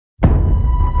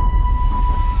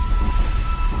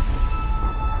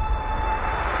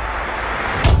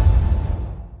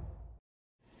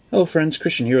Hello friends,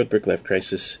 Christian here with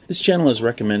BrickLifeCrisis. This channel is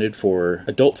recommended for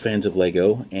adult fans of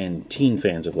LEGO and teen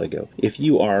fans of LEGO. If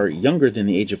you are younger than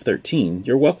the age of 13,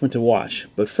 you're welcome to watch,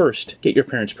 but first, get your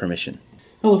parents' permission.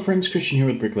 Hello friends, Christian here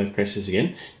with BrickLifeCrisis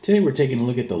again. Today we're taking a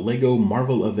look at the LEGO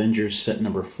Marvel Avengers set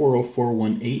number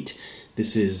 40418.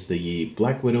 This is the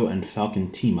Black Widow and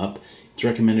Falcon team-up. It's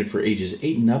recommended for ages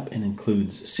 8 and up and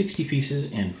includes 60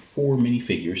 pieces and 4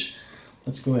 minifigures.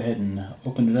 Let's go ahead and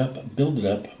open it up, build it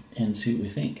up, and see what we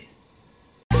think.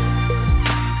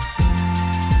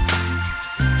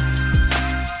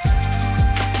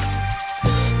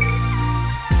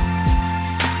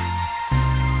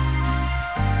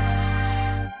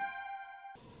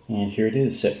 And here it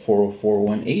is, set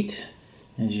 40418.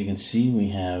 As you can see, we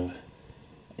have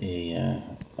a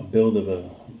build of a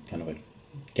kind of a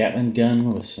Gatling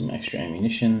gun with some extra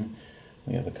ammunition.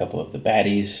 We have a couple of the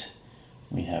baddies.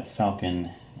 We have Falcon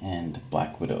and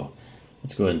Black Widow.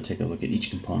 Let's go ahead and take a look at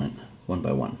each component one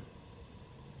by one.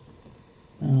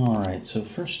 Alright, so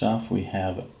first off we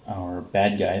have our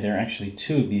bad guy. There are actually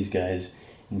 2 of these guys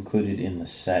included in the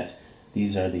set.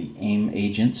 These are the AIM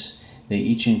agents. They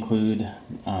each include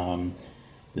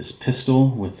this pistol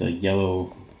with a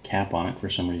yellow cap on it for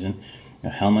some reason, a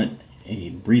helmet, a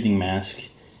breathing mask,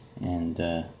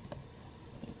 and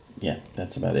yeah,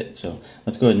 that's about it. So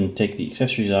let's go ahead and take the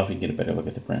accessories off and get a better look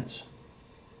at the prints.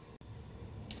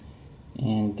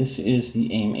 And this is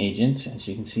the AIM agent. As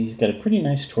you can see, he's got a pretty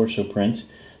nice torso print.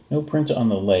 No print on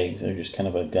the legs, they're just kind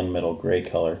of a gunmetal gray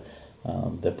color.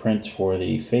 The print for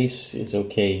the face is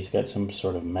okay. He's got some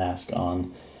sort of mask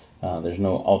on. There's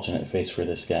no alternate face for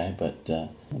this guy, but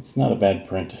it's not a bad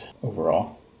print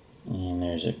overall. And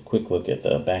there's a quick look at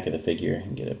the back of the figure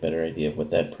and get a better idea of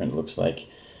what that print looks like.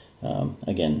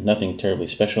 Again, nothing terribly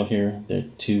special here. The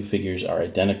 2 figures are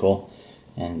identical,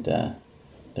 and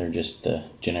they're just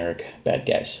generic bad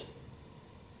guys.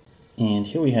 And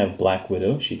here we have Black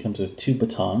Widow. She comes with 2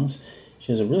 batons.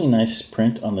 She has a really nice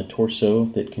print on the torso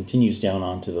that continues down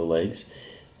onto the legs.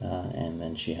 And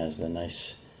then she has the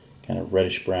nice kind of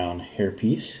reddish brown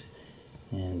hairpiece.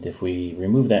 And if we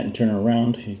remove that and turn her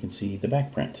around, you can see the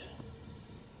back print.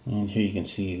 And here you can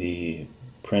see the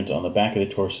print on the back of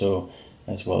the torso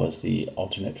as well as the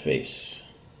alternate face.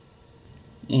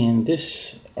 And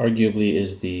this arguably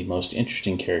is the most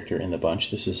interesting character in the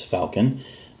bunch. This is Falcon.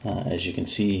 As you can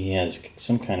see, he has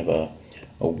some kind of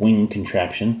a wing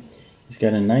contraption. He's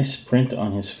got a nice print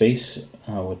on his face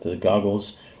with the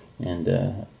goggles, and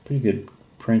pretty good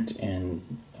print, and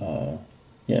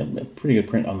yeah, pretty good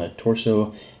print on the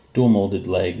torso, dual molded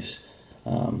legs,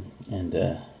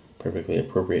 and perfectly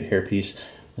appropriate hairpiece.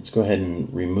 Let's go ahead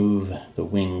and remove the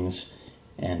wings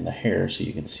and the hair so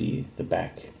you can see the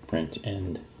back print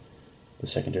and the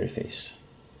secondary face.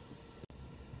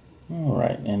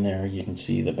 Alright, and there you can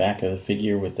see the back of the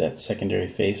figure with that secondary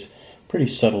face. Pretty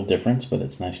subtle difference, but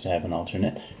it's nice to have an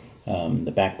alternate.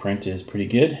 The back print is pretty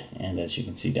good, and as you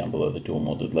can see down below, the dual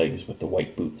molded legs with the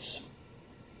white boots.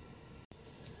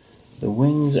 The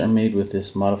wings are made with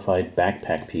this modified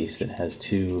backpack piece that has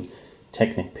 2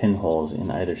 Technic pinholes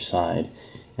in either side,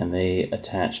 and they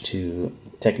attach to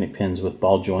Technic pins with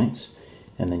ball joints,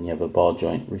 and then you have a ball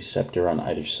joint receptor on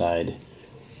either side,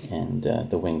 and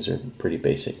the wings are pretty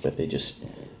basic, but they just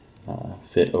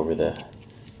fit over the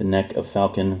neck of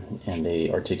Falcon, and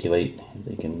they articulate.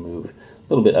 They can move a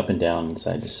little bit up and down and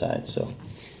side to side, so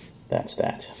that's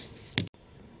that.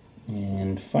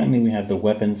 And finally we have the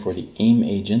weapon for the AIM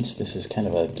agents. This is kind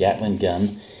of a Gatling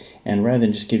gun, and rather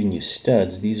than just giving you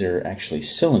studs, these are actually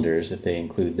cylinders that they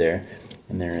include there,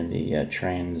 and they're in the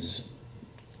trans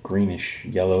greenish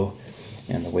yellow.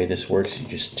 And the way this works, you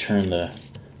just turn the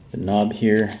knob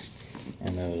here,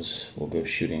 and those will go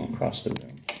shooting across the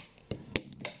room.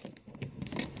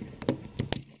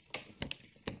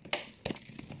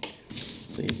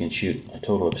 So you can shoot a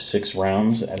total of 6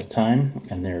 rounds at a time,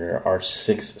 and there are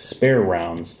 6 spare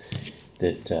rounds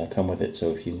that come with it.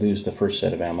 So if you lose the first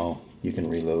set of ammo, you can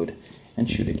reload and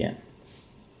shoot again.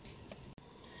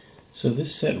 So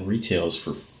this set retails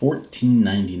for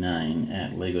 $14.99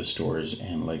 at LEGO stores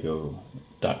and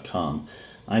Lego.com.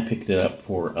 I picked it up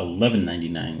for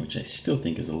 $11.99, which I still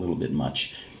think is a little bit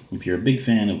much. If you're a big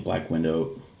fan of Black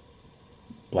Widow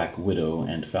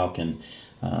and Falcon,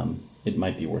 it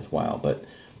might be worthwhile, but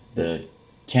the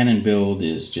cannon build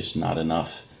is just not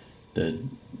enough. The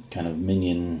kind of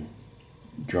minion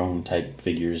drone type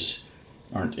figures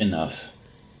aren't enough.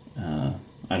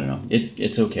 I don't know,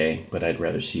 it's okay, but I'd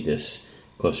rather see this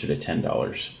closer to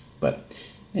 $10. But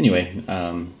anyway,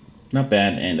 not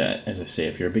bad, and as I say,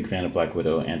 if you're a big fan of Black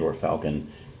Widow and or Falcon,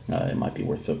 it might be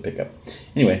worth a pickup.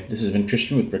 Anyway, this has been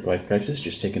Christian with Brick Life Crisis,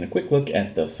 just taking a quick look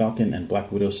at the Falcon and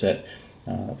Black Widow set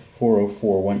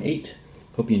 40418.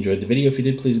 Hope you enjoyed the video. If you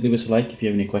did, please leave us a like. If you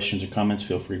have any questions or comments,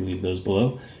 feel free to leave those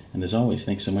below. And as always,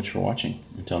 thanks so much for watching.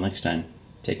 Until next time,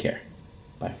 take care.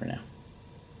 Bye for now.